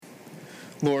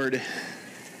Lord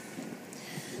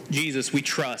Jesus, we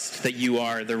trust that you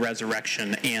are the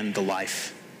resurrection and the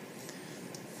life.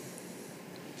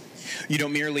 You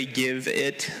don't merely give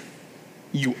it,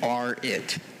 you are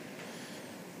it.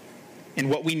 And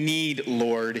what we need,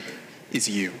 Lord, is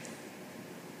you.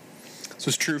 This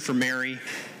is true for Mary.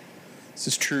 This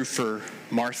is true for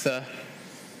Martha.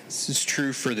 This is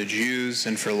true for the Jews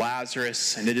and for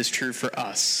Lazarus, and it is true for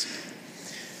us.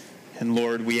 And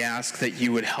Lord, we ask that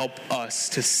you would help us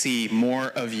to see more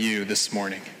of you this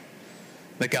morning.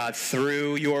 That God,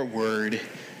 through your word,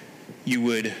 you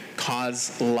would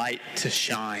cause light to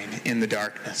shine in the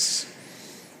darkness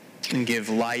and give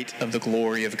light of the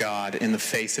glory of God in the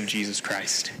face of Jesus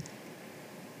Christ.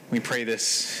 We pray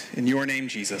this in your name,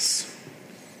 Jesus.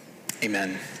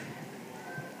 Amen.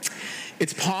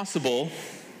 It's possible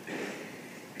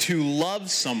to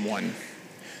love someone,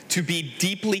 to be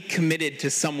deeply committed to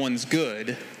someone's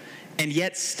good, and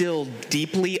yet still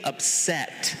deeply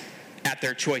upset at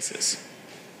their choices.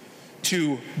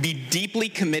 To be deeply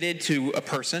committed to a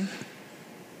person,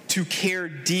 to care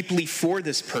deeply for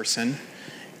this person,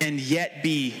 and yet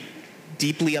be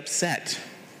deeply upset,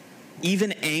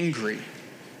 even angry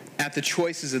at the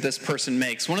choices that this person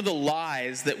makes. One of the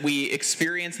lies that we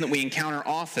experience and that we encounter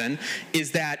often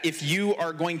is that if you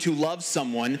are going to love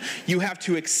someone, you have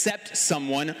to accept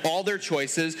someone, all their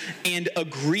choices, and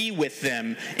agree with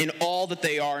them in all that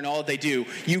they are and all that they do.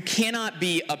 You cannot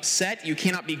be upset, you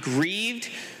cannot be grieved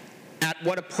at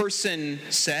what a person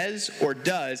says or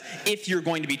does if you're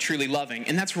going to be truly loving.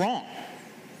 And that's wrong.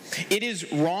 It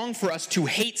is wrong for us to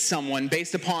hate someone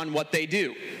based upon what they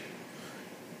do.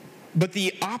 But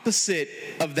the opposite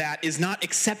of that is not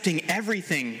accepting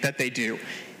everything that they do.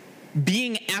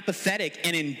 Being apathetic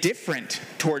and indifferent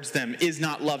towards them is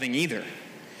not loving either.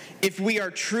 If we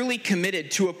are truly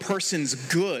committed to a person's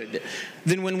good,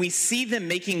 then when we see them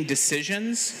making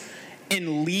decisions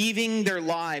and leaving their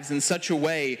lives in such a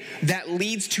way that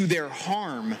leads to their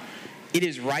harm, it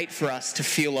is right for us to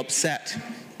feel upset.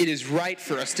 It is right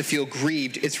for us to feel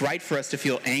grieved. It's right for us to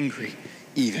feel angry,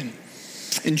 even.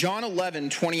 In John 11,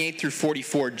 28 through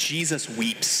 44, Jesus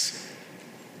weeps.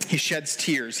 He sheds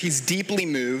tears. He's deeply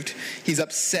moved. He's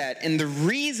upset. And the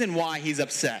reason why he's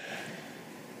upset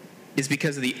is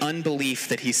because of the unbelief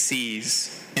that he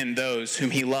sees in those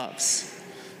whom he loves.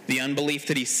 The unbelief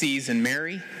that he sees in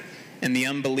Mary, and the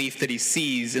unbelief that he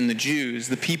sees in the Jews,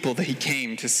 the people that he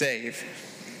came to save.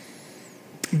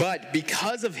 But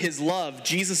because of his love,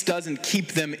 Jesus doesn't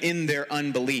keep them in their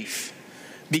unbelief.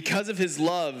 Because of his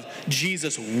love,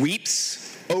 Jesus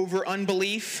weeps over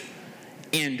unbelief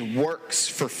and works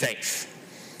for faith.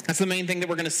 That's the main thing that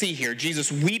we're going to see here.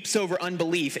 Jesus weeps over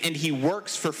unbelief and he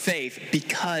works for faith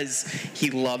because he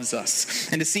loves us.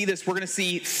 And to see this, we're going to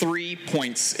see 3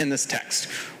 points in this text.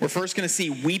 We're first going to see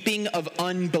weeping of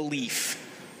unbelief.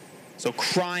 So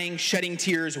crying, shedding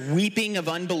tears, weeping of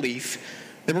unbelief.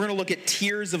 Then we're going to look at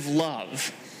tears of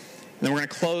love. And then we're going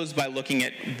to close by looking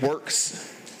at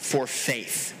works for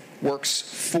faith. Works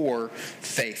for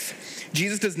faith.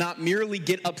 Jesus does not merely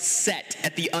get upset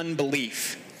at the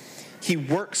unbelief. He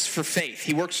works for faith.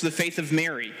 He works for the faith of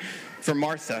Mary, for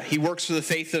Martha. He works for the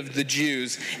faith of the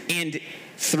Jews. And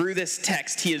through this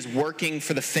text, he is working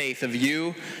for the faith of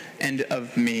you and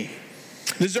of me.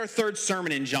 This is our third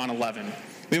sermon in John 11.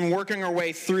 We've been working our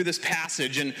way through this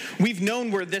passage, and we've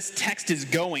known where this text is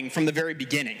going from the very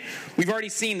beginning. We've already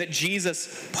seen that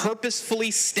Jesus purposefully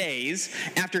stays.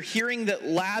 After hearing that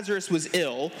Lazarus was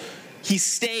ill, he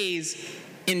stays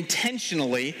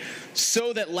intentionally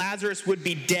so that Lazarus would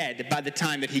be dead by the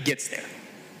time that he gets there.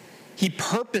 He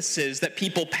purposes that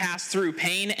people pass through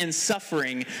pain and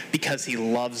suffering because he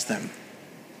loves them.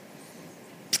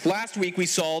 Last week we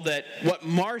saw that what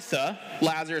Martha,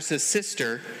 Lazarus'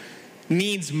 sister,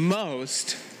 needs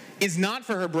most is not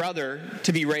for her brother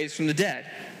to be raised from the dead.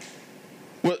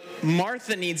 What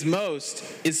Martha needs most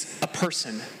is a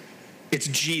person. It's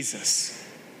Jesus.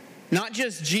 Not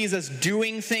just Jesus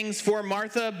doing things for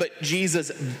Martha, but Jesus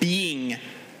being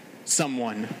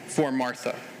someone for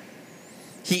Martha.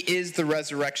 He is the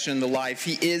resurrection and the life.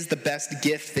 He is the best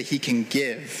gift that he can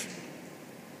give.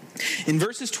 In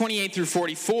verses 28 through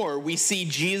 44, we see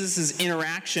Jesus'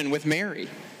 interaction with Mary,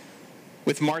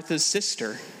 with Martha's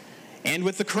sister, and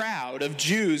with the crowd of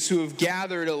Jews who have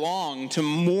gathered along to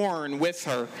mourn with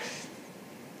her.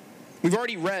 We've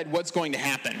already read what's going to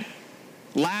happen.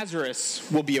 Lazarus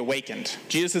will be awakened.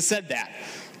 Jesus has said that.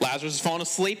 Lazarus has fallen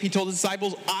asleep. He told his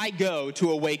disciples, I go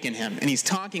to awaken him. And he's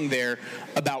talking there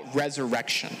about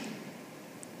resurrection.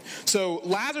 So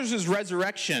Lazarus'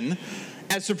 resurrection,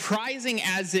 as surprising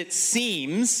as it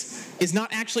seems, is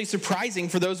not actually surprising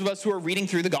for those of us who are reading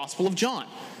through the Gospel of John.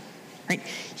 Right?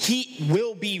 He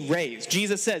will be raised.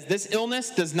 Jesus says, this illness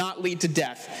does not lead to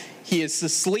death. He is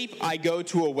asleep, I go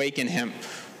to awaken him.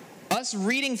 Us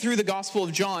reading through the Gospel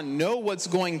of John know what's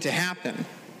going to happen,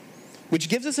 which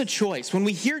gives us a choice. When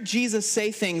we hear Jesus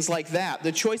say things like that,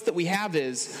 the choice that we have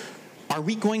is, are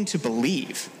we going to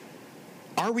believe?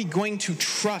 Are we going to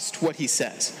trust what he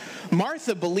says?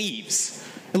 Martha believes,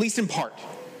 at least in part.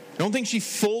 I don't think she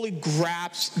fully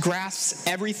grasps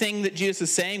everything that Jesus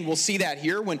is saying. We'll see that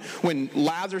here when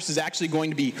Lazarus is actually going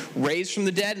to be raised from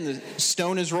the dead and the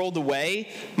stone is rolled away.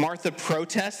 Martha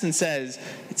protests and says,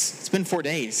 it's been 4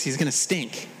 days. He's going to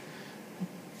stink.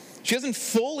 She doesn't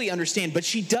fully understand, but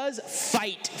she does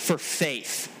fight for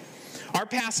faith. Our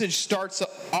passage starts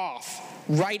off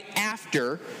right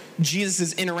after Jesus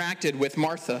has interacted with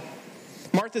Martha.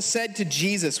 Martha said to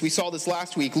Jesus, we saw this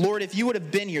last week, Lord, if you would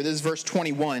have been here, this is verse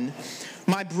 21,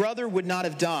 my brother would not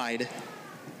have died.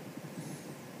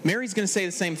 Mary's going to say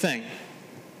the same thing.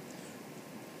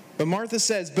 But Martha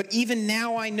says, but even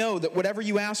now I know that whatever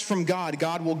you ask from God,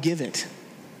 God will give it.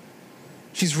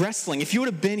 She's wrestling. If you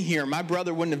would have been here, my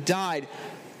brother wouldn't have died.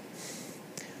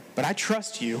 But I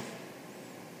trust you.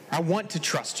 I want to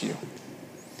trust you.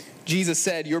 Jesus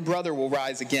said, your brother will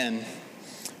rise again.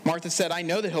 Martha said, I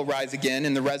know that he'll rise again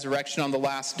in the resurrection on the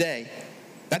last day.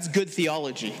 That's good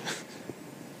theology.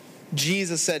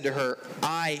 Jesus said to her,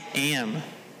 I am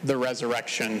the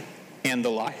resurrection and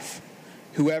the life.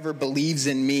 Whoever believes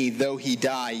in me, though he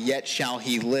die, yet shall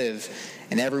he live.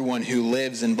 And everyone who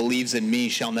lives and believes in me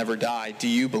shall never die. Do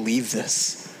you believe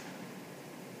this?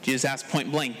 Jesus asked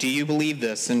point blank, do you believe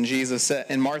this?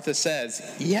 And Martha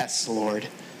says, yes, Lord.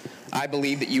 I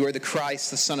believe that you are the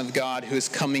Christ, the Son of God, who is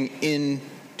coming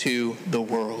into the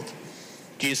world.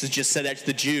 Jesus just said that to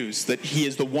the Jews, that he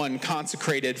is the one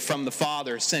consecrated from the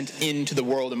Father, sent into the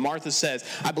world. And Martha says,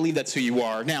 I believe that's who you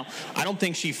are. Now, I don't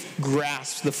think she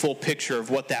grasps the full picture of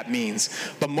what that means.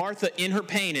 But Martha, in her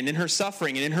pain and in her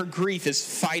suffering and in her grief,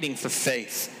 is fighting for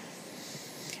faith.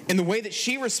 And the way that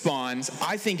she responds,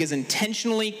 I think, is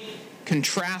intentionally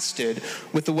contrasted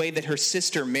with the way that her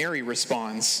sister Mary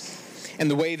responds and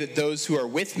the way that those who are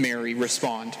with Mary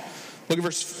respond. Look at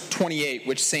verse 28,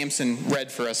 which Samson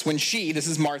read for us. When she, this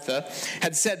is Martha,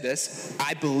 had said this,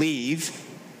 I believe,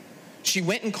 she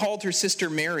went and called her sister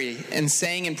Mary and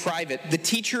saying in private, the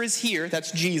teacher is here,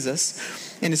 that's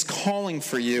Jesus, and is calling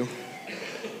for you.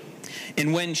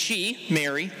 And when she,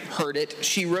 Mary, heard it,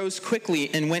 she rose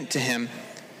quickly and went to him.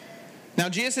 Now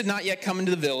Jesus had not yet come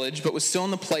into the village, but was still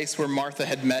in the place where Martha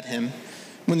had met him.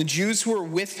 When the Jews who were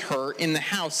with her in the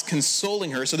house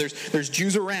consoling her, so there's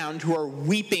Jews around who are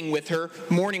weeping with her,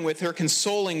 mourning with her,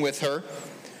 consoling with her.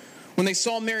 When they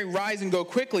saw Mary rise and go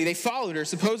quickly, they followed her,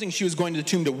 supposing she was going to the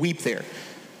tomb to weep there.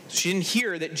 She didn't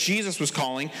hear that Jesus was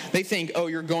calling. They think, oh,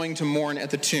 you're going to mourn at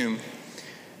the tomb.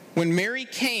 When Mary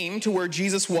came to where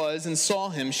Jesus was and saw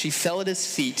him, she fell at his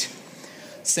feet,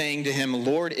 saying to him,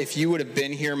 Lord, if you would have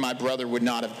been here, my brother would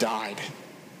not have died.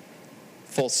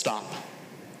 Full stop.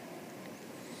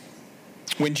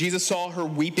 When Jesus saw her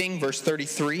weeping, verse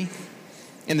 33,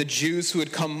 and the Jews who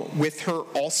had come with her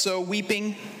also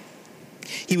weeping,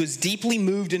 he was deeply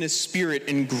moved in his spirit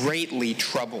and greatly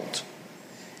troubled.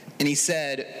 And he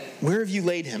said, where have you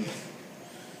laid him?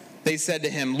 They said to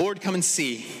him, Lord, come and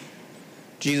see.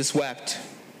 Jesus wept.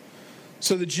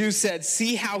 So the Jews said,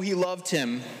 see how he loved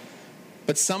him.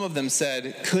 But some of them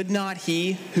said, could not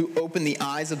he who opened the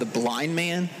eyes of the blind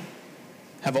man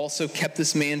have also kept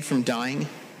this man from dying?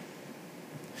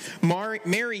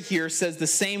 Mary here says the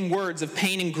same words of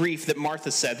pain and grief that Martha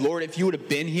said. Lord, if you would have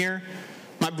been here,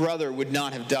 my brother would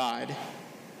not have died.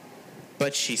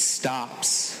 But she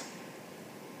stops.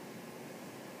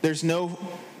 There's no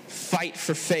fight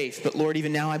for faith, but Lord,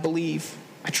 even now I believe.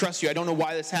 I trust you. I don't know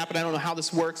why this happened. I don't know how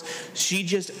this works. She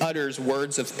just utters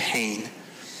words of pain.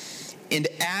 And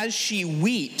as she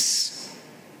weeps,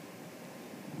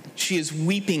 she is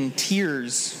weeping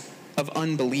tears of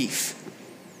unbelief.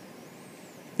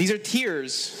 These are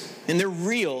tears, and they're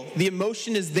real. The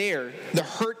emotion is there. The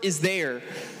hurt is there.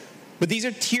 But these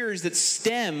are tears that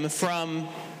stem from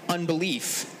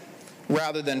unbelief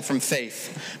rather than from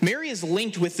faith. Mary is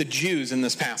linked with the Jews in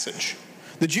this passage.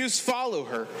 The Jews follow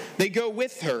her. They go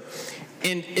with her.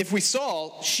 And if we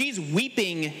saw, she's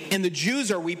weeping, and the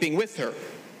Jews are weeping with her.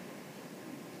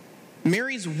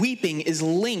 Mary's weeping is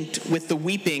linked with the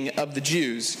weeping of the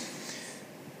Jews.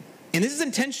 And this is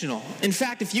intentional. In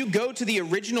fact, if you go to the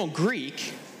original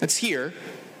Greek, that's here,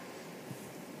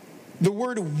 the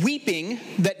word weeping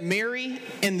that Mary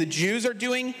and the Jews are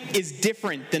doing is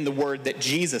different than the word that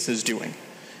Jesus is doing.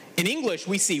 In English,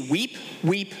 we see weep,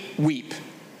 weep, weep.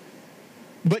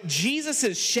 But Jesus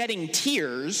is shedding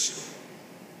tears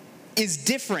is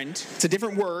different, it's a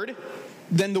different word,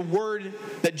 than the word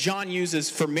that John uses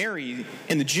for Mary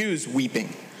and the Jews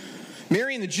weeping.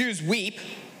 Mary and the Jews weep,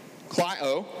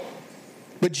 klio,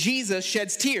 but Jesus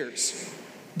sheds tears,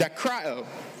 dakrio.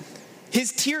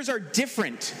 His tears are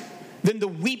different than the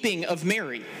weeping of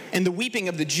Mary and the weeping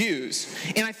of the Jews.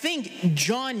 And I think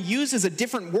John uses a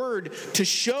different word to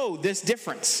show this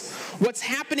difference. What's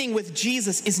happening with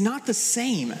Jesus is not the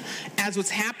same as what's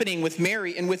happening with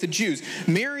Mary and with the Jews.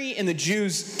 Mary and the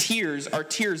Jews' tears are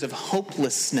tears of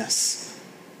hopelessness.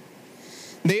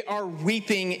 They are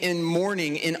weeping in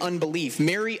mourning in unbelief.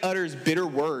 Mary utters bitter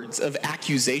words of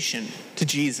accusation to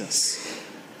Jesus.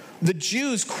 The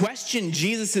Jews question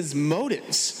Jesus'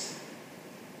 motives.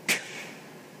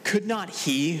 Could not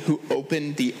he who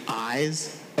opened the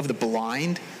eyes of the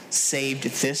blind saved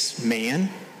this man?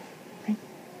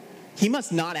 He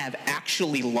must not have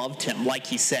actually loved him, like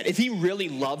he said. If he really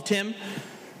loved him,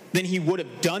 then he would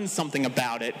have done something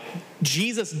about it.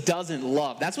 Jesus doesn't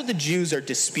love. That's what the Jews are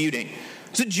disputing.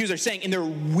 That's what the Jews are saying, and they're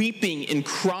weeping and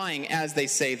crying as they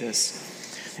say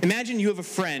this. Imagine you have a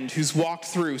friend who's walked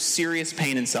through serious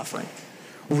pain and suffering.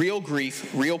 Real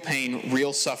grief, real pain,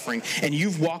 real suffering, and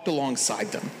you've walked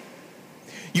alongside them.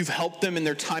 You've helped them in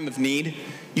their time of need.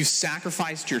 You've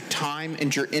sacrificed your time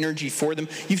and your energy for them.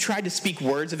 You've tried to speak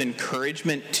words of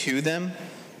encouragement to them.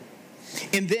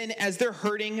 And then as they're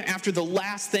hurting after the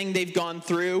last thing they've gone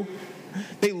through,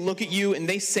 they look at you and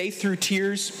they say through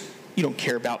tears, "You don't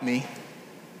care about me.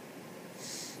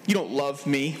 You don't love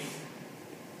me."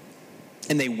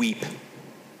 And they weep.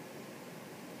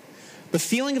 The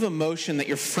feeling of emotion that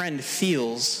your friend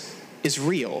feels is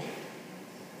real.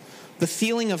 The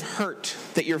feeling of hurt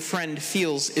that your friend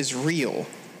feels is real.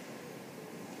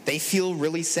 They feel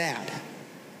really sad.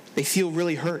 They feel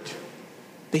really hurt.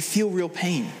 They feel real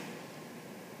pain.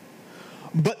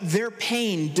 But their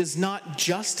pain does not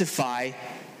justify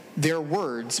their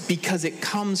words because it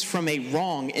comes from a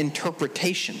wrong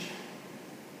interpretation.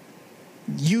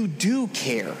 You do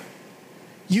care.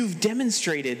 You've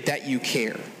demonstrated that you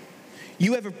care.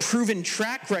 You have a proven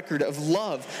track record of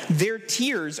love. Their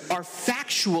tears are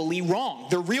factually wrong.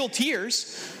 They're real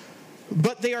tears,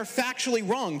 but they are factually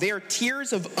wrong. They are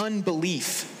tears of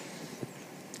unbelief.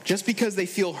 Just because they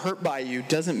feel hurt by you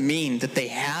doesn't mean that they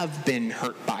have been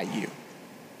hurt by you.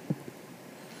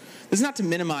 This is not to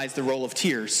minimize the role of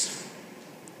tears.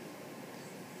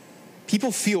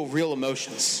 People feel real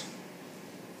emotions.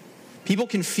 People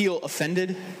can feel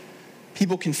offended.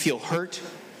 People can feel hurt.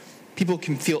 People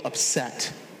can feel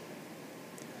upset.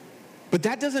 But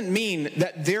that doesn't mean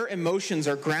that their emotions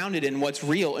are grounded in what's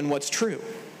real and what's true.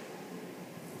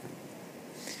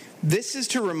 This is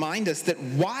to remind us that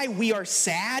why we are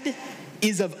sad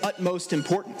is of utmost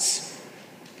importance.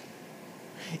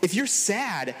 If you're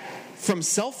sad from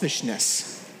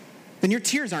selfishness, then your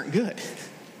tears aren't good.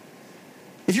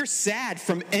 If you're sad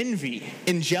from envy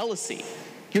and jealousy,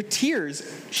 your tears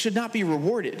should not be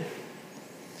rewarded.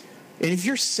 And if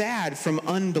you're sad from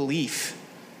unbelief,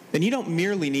 then you don't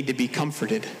merely need to be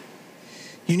comforted.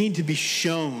 You need to be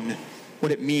shown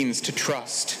what it means to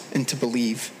trust and to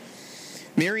believe.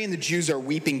 Mary and the Jews are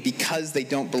weeping because they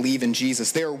don't believe in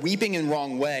Jesus. They are weeping in the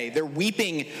wrong way. They're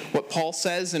weeping what Paul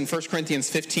says in 1 Corinthians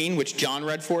 15, which John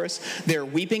read for us. They're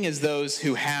weeping as those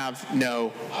who have no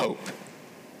hope.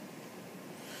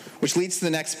 Which leads to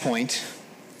the next point,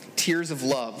 tears of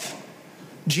love.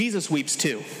 Jesus weeps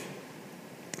too.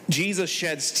 Jesus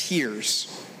sheds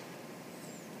tears.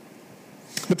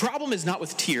 The problem is not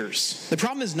with tears. The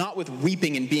problem is not with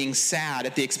weeping and being sad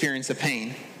at the experience of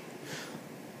pain.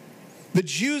 The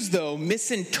Jews, though,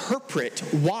 misinterpret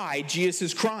why Jesus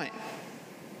is crying.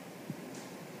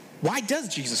 Why does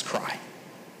Jesus cry?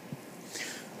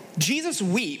 Jesus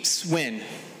weeps when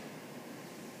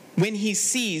he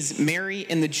sees Mary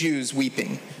and the Jews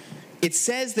weeping. It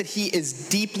says that he is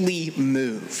deeply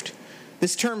moved.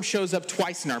 This term shows up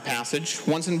twice in our passage,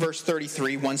 once in verse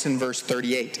 33, once in verse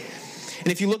 38. And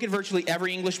if you look at virtually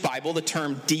every English Bible, the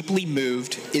term deeply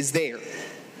moved is there.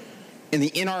 In the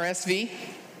NRSV,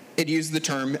 it uses the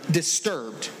term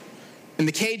disturbed. In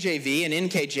the KJV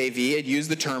and NKJV, it used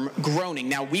the term groaning.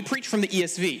 Now, we preach from the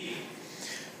ESV.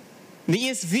 In the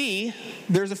ESV,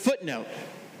 there's a footnote.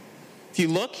 If you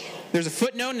look, there's a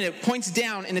footnote and it points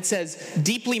down and it says,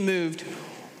 deeply moved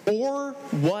or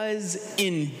was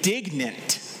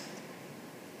indignant,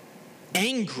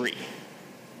 angry,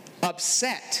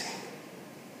 upset.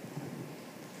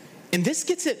 And this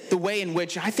gets at the way in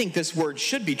which I think this word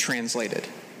should be translated.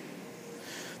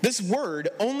 This word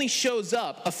only shows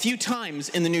up a few times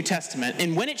in the New Testament.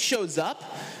 And when it shows up,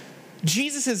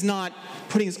 Jesus is not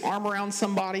putting his arm around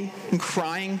somebody and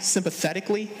crying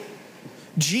sympathetically.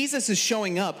 Jesus is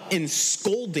showing up in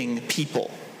scolding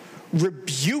people,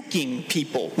 rebuking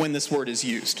people when this word is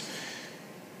used.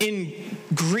 In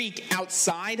Greek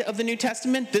outside of the New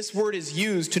Testament, this word is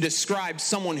used to describe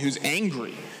someone who's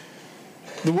angry.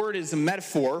 The word is a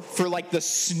metaphor for like the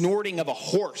snorting of a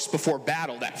horse before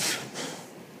battle, that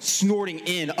snorting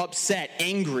in, upset,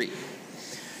 angry.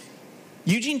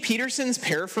 Eugene Peterson's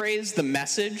paraphrase, The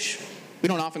Message, we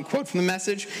don't often quote from The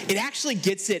Message, it actually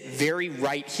gets it very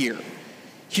right here.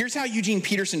 Here's how Eugene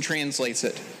Peterson translates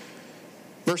it.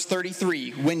 Verse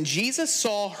 33, when Jesus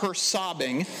saw her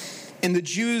sobbing, and the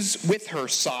Jews with her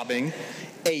sobbing,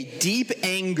 a deep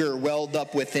anger welled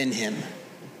up within him.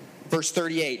 Verse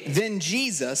 38, then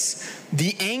Jesus,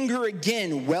 the anger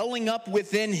again welling up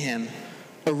within him,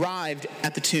 arrived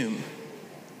at the tomb.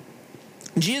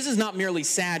 Jesus is not merely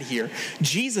sad here.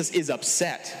 Jesus is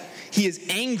upset. He is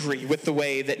angry with the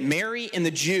way that Mary and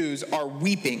the Jews are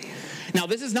weeping. Now,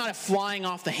 this is not a flying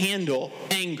off the handle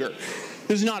anger.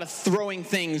 This is not a throwing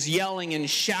things, yelling and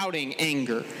shouting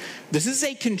anger. This is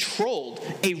a controlled,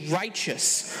 a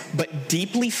righteous, but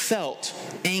deeply felt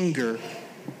anger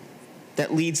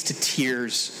that leads to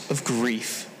tears of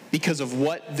grief because of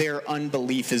what their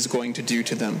unbelief is going to do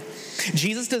to them.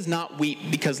 Jesus does not weep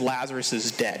because Lazarus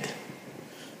is dead.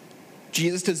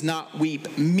 Jesus does not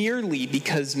weep merely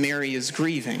because Mary is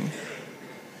grieving.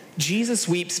 Jesus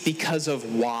weeps because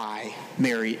of why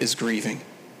Mary is grieving.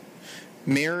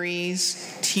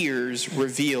 Mary's tears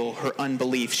reveal her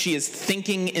unbelief. She is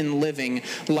thinking and living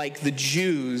like the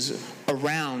Jews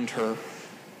around her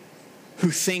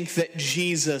who think that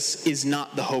Jesus is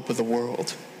not the hope of the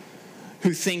world,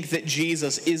 who think that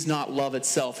Jesus is not love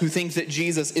itself, who think that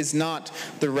Jesus is not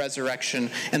the resurrection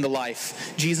and the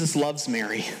life. Jesus loves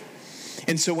Mary.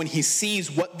 And so when he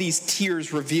sees what these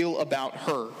tears reveal about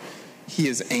her, he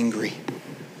is angry.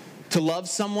 To love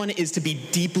someone is to be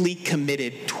deeply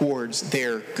committed towards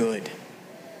their good.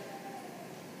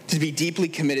 To be deeply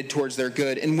committed towards their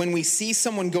good. And when we see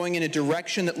someone going in a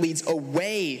direction that leads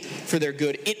away for their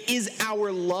good, it is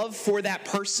our love for that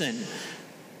person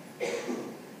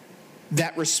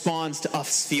that responds to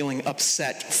us feeling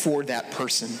upset for that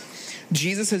person.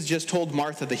 Jesus has just told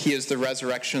Martha that he is the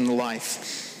resurrection and the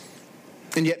life.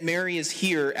 And yet Mary is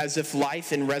here as if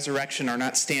life and resurrection are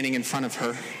not standing in front of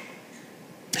her,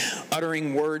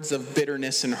 uttering words of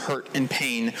bitterness and hurt and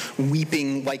pain,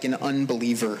 weeping like an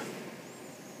unbeliever.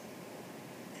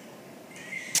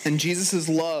 And Jesus'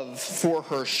 love for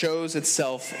her shows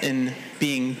itself in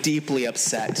being deeply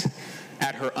upset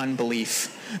at her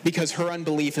unbelief, because her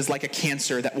unbelief is like a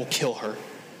cancer that will kill her.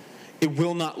 It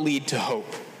will not lead to hope.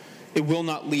 It will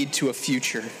not lead to a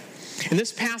future. And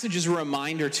this passage is a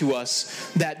reminder to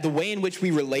us that the way in which we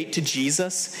relate to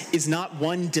Jesus is not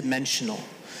one-dimensional.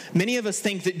 Many of us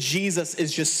think that Jesus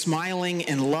is just smiling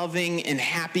and loving and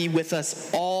happy with us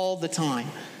all the time.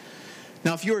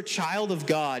 Now, if you're a child of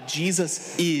God,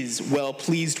 Jesus is well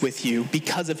pleased with you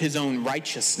because of his own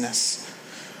righteousness.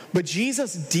 But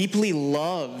Jesus deeply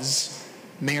loves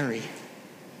Mary.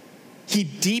 He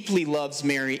deeply loves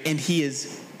Mary, and he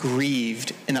is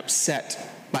grieved and upset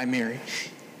by Mary.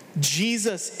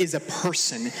 Jesus is a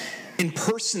person, and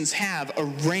persons have a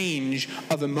range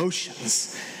of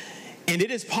emotions. And it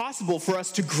is possible for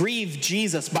us to grieve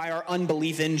Jesus by our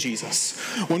unbelief in Jesus.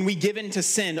 When we give in to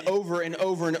sin over and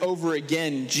over and over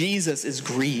again, Jesus is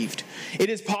grieved. It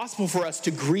is possible for us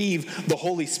to grieve the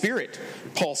Holy Spirit,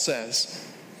 Paul says.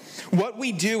 What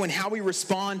we do and how we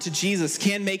respond to Jesus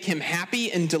can make him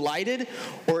happy and delighted,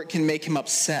 or it can make him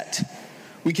upset.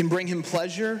 We can bring him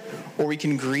pleasure, or we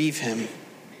can grieve him.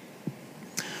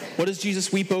 What does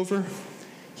Jesus weep over?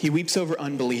 He weeps over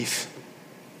unbelief.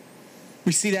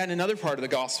 We see that in another part of the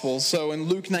gospel. So in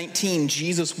Luke 19,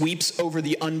 Jesus weeps over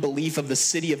the unbelief of the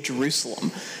city of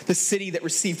Jerusalem, the city that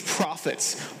received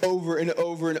prophets over and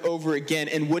over and over again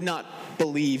and would not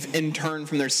believe and turn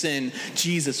from their sin.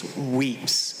 Jesus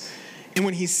weeps. And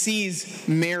when he sees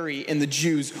Mary and the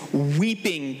Jews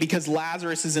weeping because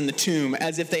Lazarus is in the tomb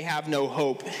as if they have no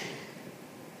hope,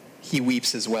 he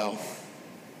weeps as well.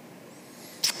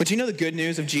 But you know the good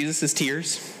news of Jesus'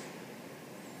 tears?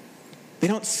 They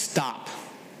don't stop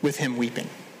with him weeping.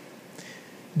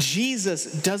 Jesus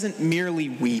doesn't merely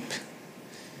weep.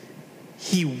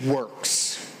 He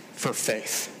works for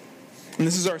faith. And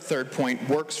this is our third point,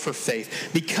 works for faith.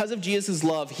 Because of Jesus'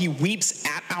 love, he weeps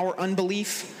at our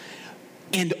unbelief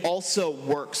and also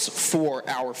works for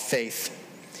our faith.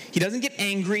 He doesn't get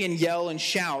angry and yell and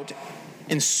shout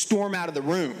and storm out of the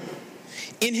room.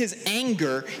 In his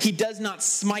anger, he does not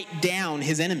smite down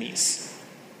his enemies.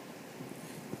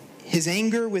 His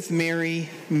anger with Mary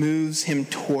moves him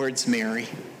towards Mary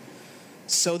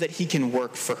so that he can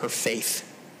work for her faith.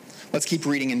 Let's keep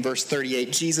reading in verse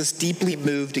 38. Jesus, deeply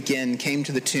moved again, came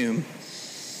to the tomb.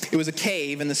 It was a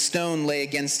cave, and the stone lay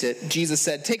against it. Jesus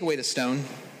said, "Take away the stone."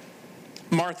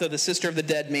 Martha, the sister of the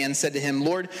dead man, said to him,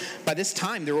 "Lord, by this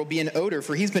time there will be an odor,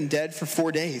 for he's been dead for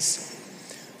 4 days."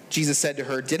 Jesus said to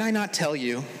her, "Did I not tell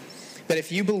you that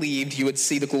if you believed, you would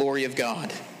see the glory of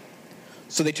God?"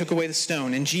 So they took away the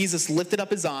stone, and Jesus lifted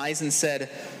up his eyes and said,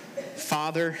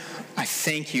 "Father, I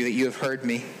thank you that you have heard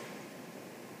me.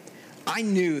 I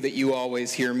knew that you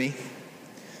always hear me,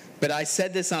 but I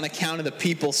said this on account of the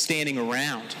people standing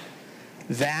around,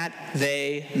 that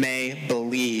they may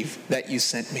believe that you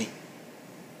sent me."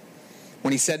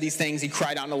 When he said these things, he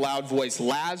cried out in a loud voice,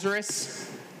 "Lazarus,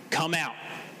 come out."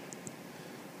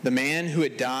 The man who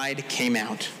had died came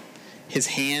out, his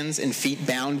hands and feet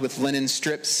bound with linen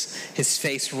strips, his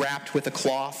face wrapped with a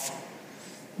cloth.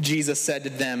 Jesus said to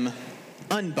them,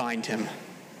 "Unbind him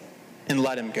and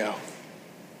let him go."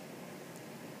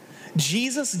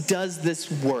 Jesus does this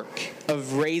work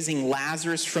of raising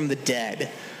Lazarus from the dead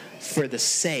for the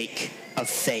sake of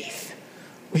faith.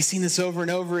 We've seen this over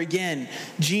and over again.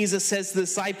 Jesus says to the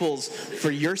disciples, "For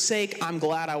your sake, I'm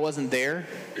glad I wasn't there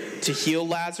to heal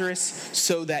Lazarus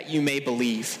so that you may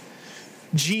believe."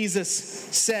 Jesus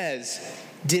says,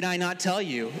 "Did I not tell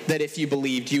you that if you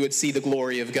believed, you would see the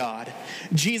glory of God?"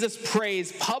 Jesus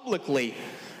prays publicly,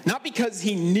 not because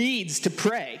he needs to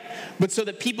pray, but so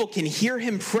that people can hear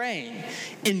him praying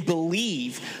and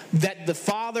believe that the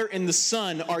Father and the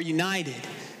Son are united,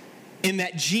 and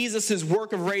that Jesus'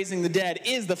 work of raising the dead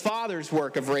is the Father's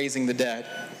work of raising the dead.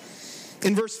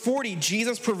 In verse 40,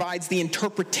 Jesus provides the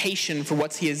interpretation for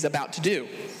what he is about to do.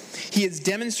 He is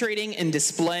demonstrating and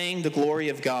displaying the glory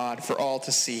of God for all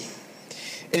to see.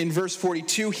 And in verse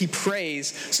 42, he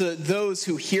prays so that those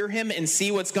who hear him and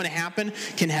see what's going to happen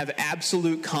can have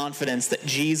absolute confidence that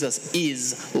Jesus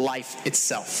is life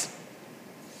itself.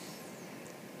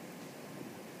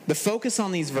 The focus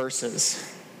on these verses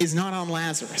is not on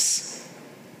Lazarus.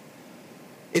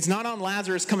 It's not on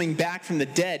Lazarus coming back from the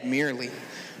dead merely.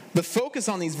 The focus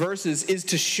on these verses is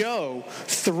to show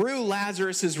through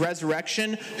Lazarus'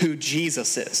 resurrection who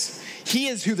Jesus is. He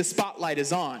is who the spotlight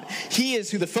is on. He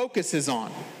is who the focus is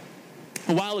on.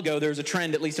 A while ago, there was a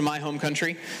trend, at least in my home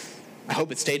country. I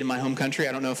hope it stayed in my home country.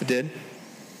 I don't know if it did.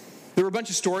 There were a bunch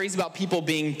of stories about people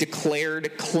being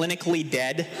declared clinically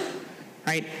dead,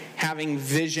 right? Having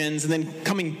visions and then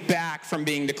coming back from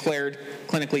being declared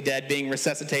clinically dead, being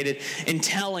resuscitated, and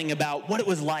telling about what it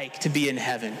was like to be in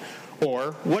heaven,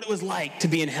 or what it was like to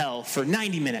be in hell for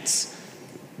 90 minutes,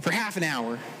 for half an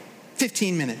hour,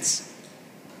 15 minutes.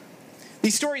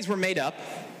 These stories were made up.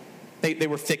 They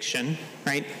were fiction,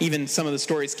 right? Even some of the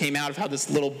stories came out of how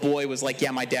this little boy was like, "Yeah,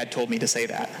 my dad told me to say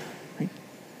that." Right?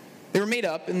 They were made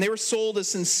up, and they were sold as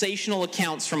sensational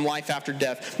accounts from life after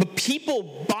death. But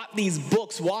people bought these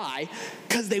books. Why?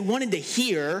 Because they wanted to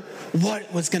hear what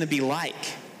it was going to be like.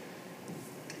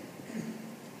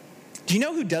 Do you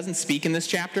know who doesn't speak in this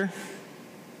chapter?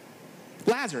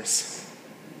 Lazarus.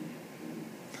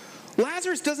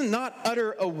 Lazarus does not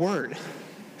utter a word.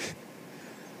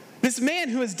 This man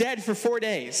who is dead for 4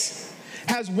 days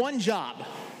has one job: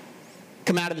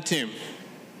 come out of the tomb.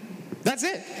 That's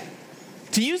it.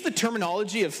 To use the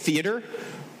terminology of theater,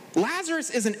 Lazarus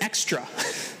is an extra.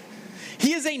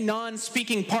 He is a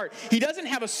non-speaking part. He doesn't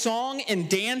have a song and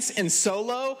dance and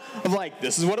solo of like,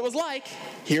 "This is what it was like.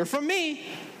 Hear from me."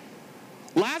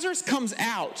 Lazarus comes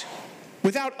out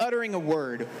without uttering a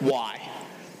word. Why?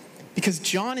 Because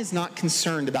John is not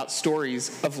concerned about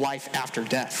stories of life after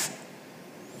death.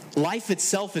 Life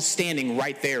itself is standing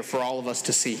right there for all of us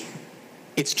to see.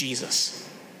 It's Jesus.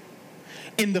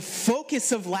 And the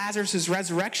focus of Lazarus'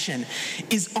 resurrection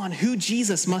is on who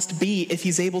Jesus must be if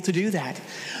he's able to do that.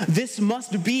 This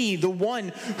must be the one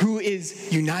who is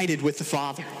united with the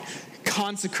Father,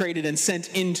 consecrated and sent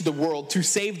into the world to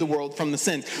save the world from the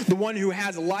sins, the one who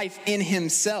has life in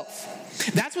himself.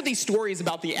 That's what these stories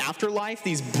about the afterlife,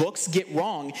 these books, get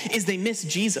wrong, is they miss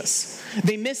Jesus.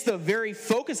 They miss the very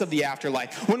focus of the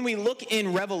afterlife. When we look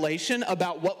in Revelation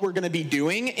about what we're going to be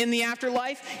doing in the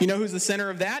afterlife, you know who's the center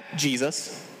of that?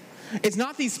 Jesus. It's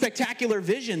not these spectacular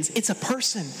visions. It's a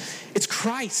person. It's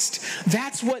Christ.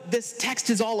 That's what this text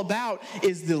is all about,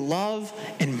 is the love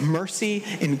and mercy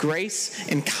and grace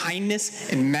and kindness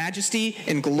and majesty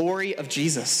and glory of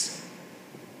Jesus.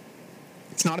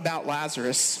 It's not about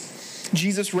Lazarus.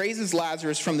 Jesus raises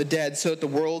Lazarus from the dead so that the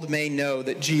world may know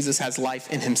that Jesus has life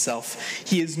in himself.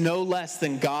 He is no less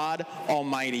than God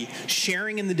Almighty,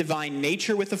 sharing in the divine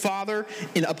nature with the Father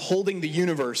and upholding the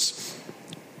universe,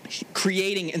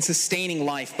 creating and sustaining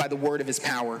life by the word of his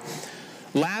power.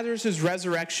 Lazarus'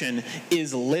 resurrection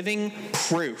is living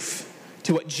proof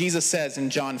to what Jesus says in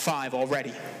John 5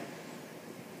 already.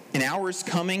 An hour is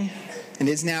coming and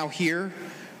is now here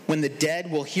when the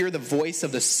dead will hear the voice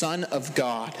of the Son of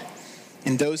God,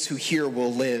 and those who hear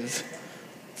will live.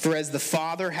 For as the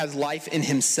Father has life in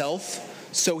himself,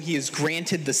 so he has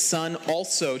granted the Son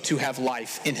also to have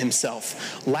life in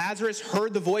himself. Lazarus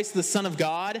heard the voice of the Son of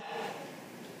God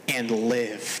and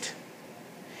lived.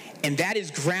 And that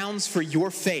is grounds for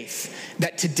your faith,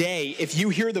 that today, if you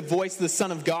hear the voice of the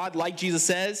Son of God, like Jesus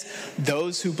says,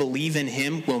 those who believe in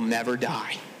him will never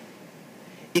die.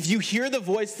 If you hear the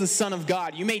voice of the Son of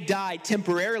God, you may die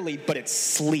temporarily, but it's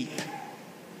sleep.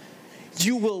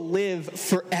 You will live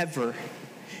forever,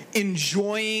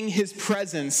 enjoying his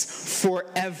presence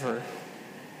forever.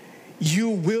 You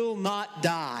will not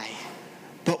die,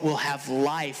 but will have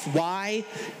life. Why?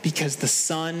 Because the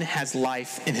Son has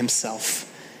life in himself,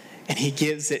 and he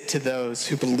gives it to those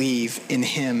who believe in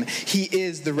him. He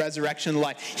is the resurrection and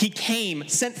life. He came,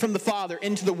 sent from the Father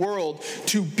into the world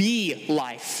to be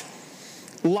life.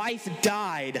 Life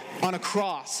died on a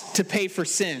cross to pay for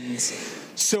sins,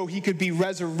 so he could be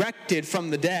resurrected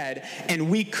from the dead, and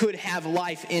we could have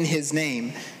life in his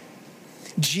name.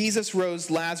 Jesus rose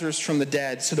Lazarus from the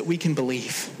dead so that we can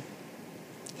believe.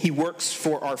 He works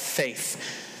for our faith.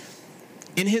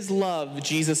 In his love,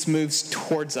 Jesus moves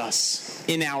towards us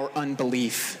in our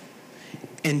unbelief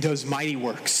and does mighty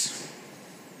works.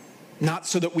 Not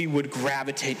so that we would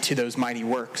gravitate to those mighty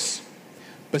works,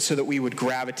 but so that we would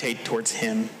gravitate towards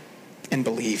him and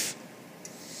believe.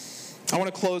 I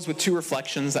want to close with two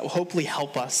reflections that will hopefully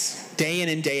help us day in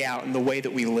and day out in the way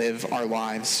that we live our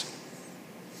lives.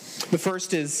 The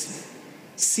first is,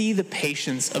 see the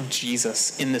patience of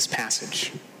Jesus in this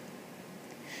passage.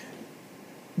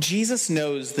 Jesus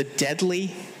knows the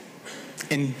deadly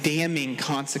and damning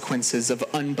consequences of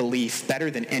unbelief better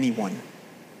than anyone.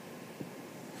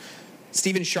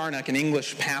 Stephen Charnock, an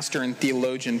English pastor and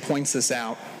theologian, points this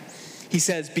out. He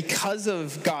says, because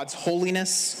of God's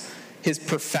holiness, his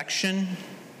perfection,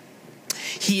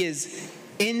 he is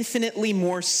infinitely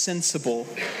more sensible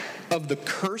of the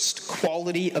cursed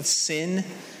quality of sin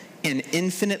and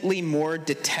infinitely more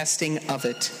detesting of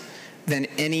it than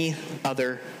any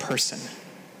other person.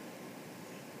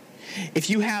 If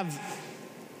you have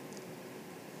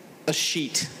a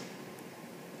sheet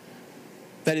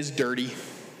that is dirty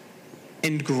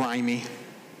and grimy,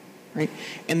 right?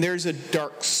 And there's a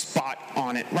dark spot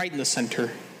on it right in the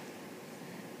center,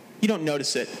 you don't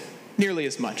notice it nearly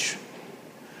as much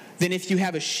than if you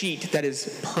have a sheet that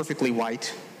is perfectly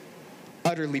white,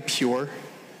 utterly pure,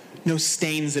 no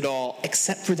stains at all,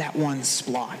 except for that one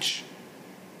splotch.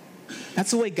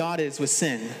 That's the way God is with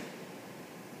sin.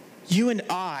 You and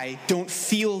I don't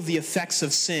feel the effects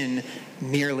of sin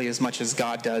nearly as much as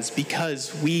God does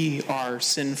because we are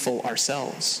sinful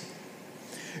ourselves.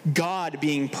 God,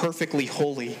 being perfectly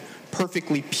holy,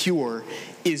 perfectly pure,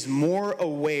 is more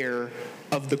aware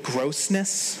of the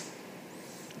grossness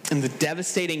and the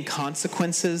devastating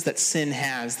consequences that sin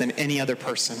has than any other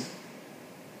person.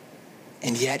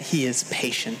 And yet he is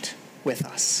patient with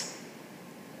us.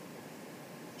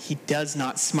 He does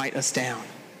not smite us down.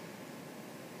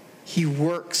 He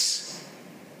works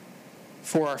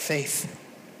for our faith.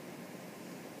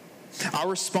 Our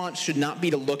response should not be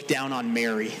to look down on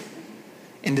Mary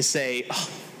and to say, oh,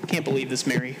 I can't believe this,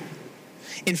 Mary.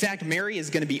 In fact, Mary is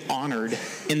going to be honored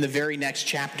in the very next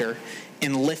chapter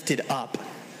and lifted up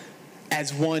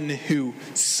as one who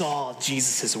saw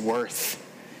Jesus' worth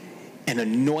and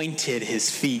anointed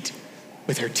his feet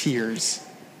with her tears.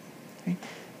 Okay?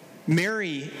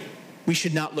 Mary, we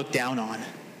should not look down on.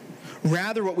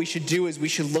 Rather, what we should do is we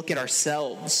should look at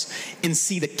ourselves and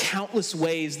see the countless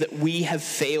ways that we have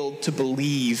failed to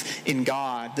believe in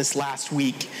God this last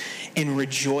week and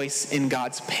rejoice in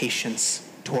God's patience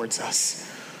towards us.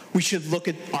 We should look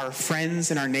at our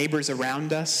friends and our neighbors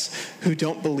around us who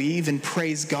don't believe and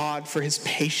praise God for his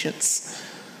patience.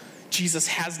 Jesus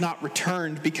has not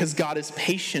returned because God is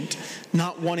patient,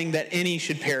 not wanting that any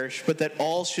should perish, but that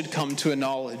all should come to a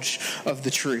knowledge of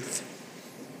the truth.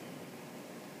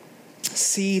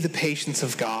 See the patience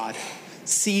of God.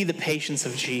 See the patience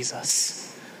of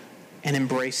Jesus and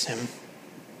embrace him.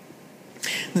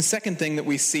 The second thing that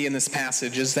we see in this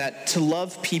passage is that to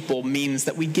love people means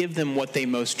that we give them what they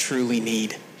most truly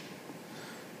need.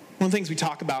 One of the things we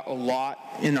talk about a lot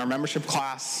in our membership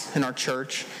class in our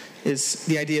church is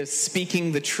the idea of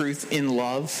speaking the truth in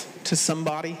love to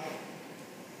somebody.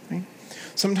 Right?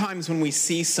 Sometimes when we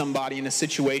see somebody in a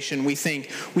situation, we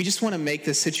think we just want to make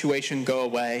the situation go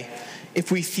away.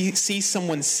 If we see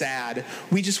someone sad,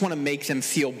 we just want to make them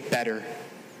feel better.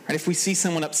 Right? If we see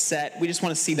someone upset, we just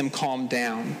want to see them calm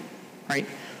down. Right?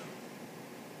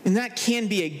 And that can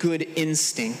be a good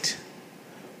instinct.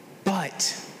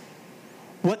 But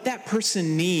what that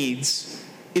person needs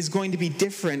is going to be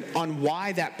different on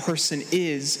why that person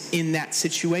is in that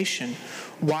situation.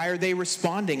 Why are they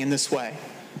responding in this way?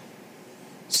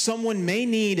 Someone may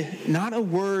need not a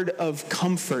word of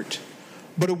comfort,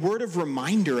 but a word of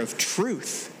reminder of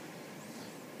truth.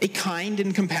 A kind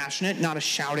and compassionate, not a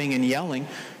shouting and yelling,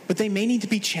 but they may need to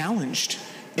be challenged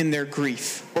in their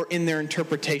grief or in their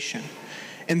interpretation.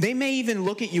 And they may even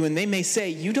look at you and they may say,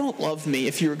 you don't love me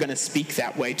if you were going to speak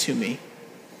that way to me.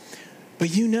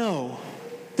 But you know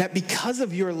that because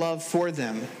of your love for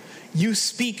them, you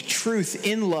speak truth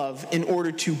in love in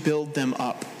order to build them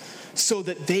up so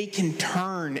that they can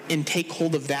turn and take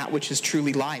hold of that which is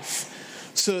truly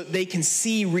life, so that they can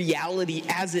see reality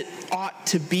as it ought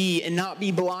to be and not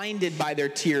be blinded by their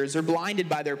tears or blinded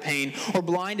by their pain or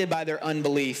blinded by their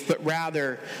unbelief, but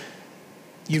rather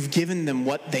you've given them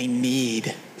what they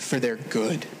need for their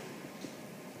good.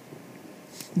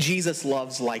 Jesus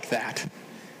loves like that.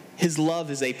 His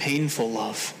love is a painful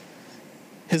love.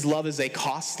 His love is a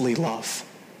costly love.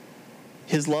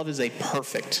 His love is a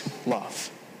perfect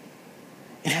love.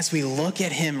 And as we look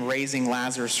at him raising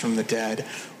Lazarus from the dead,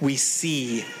 we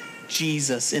see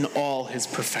Jesus in all his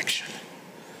perfection,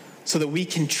 so that we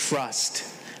can trust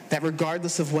that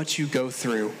regardless of what you go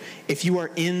through, if you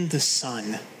are in the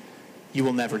Son, you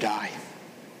will never die.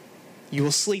 You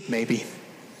will sleep maybe,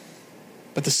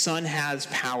 but the Son has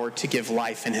power to give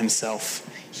life in himself.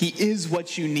 He is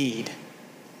what you need.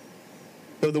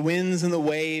 Though the winds and the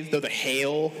wave, though the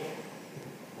hail,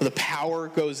 though the power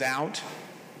goes out,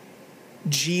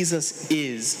 Jesus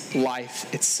is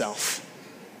life itself.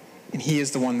 And he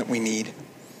is the one that we need.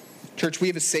 Church, we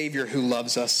have a Savior who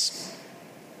loves us.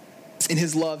 In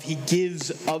his love, he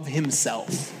gives of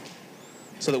himself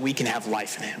so that we can have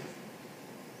life in him.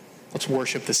 Let's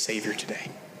worship the Savior today.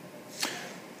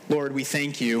 Lord, we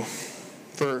thank you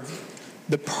for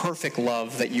the perfect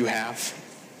love that you have.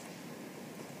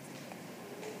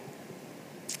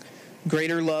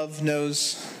 Greater love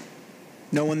knows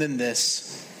no one than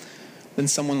this, than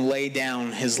someone lay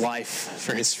down his life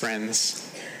for his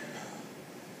friends.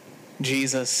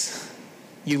 Jesus,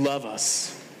 you love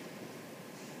us.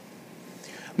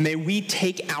 May we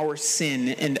take our sin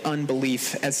and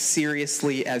unbelief as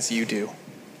seriously as you do.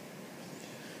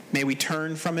 May we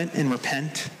turn from it and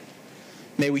repent.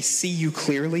 May we see you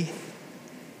clearly.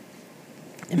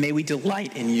 And may we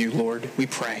delight in you, Lord, we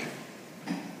pray.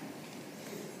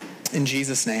 In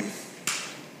Jesus' name,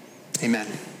 amen.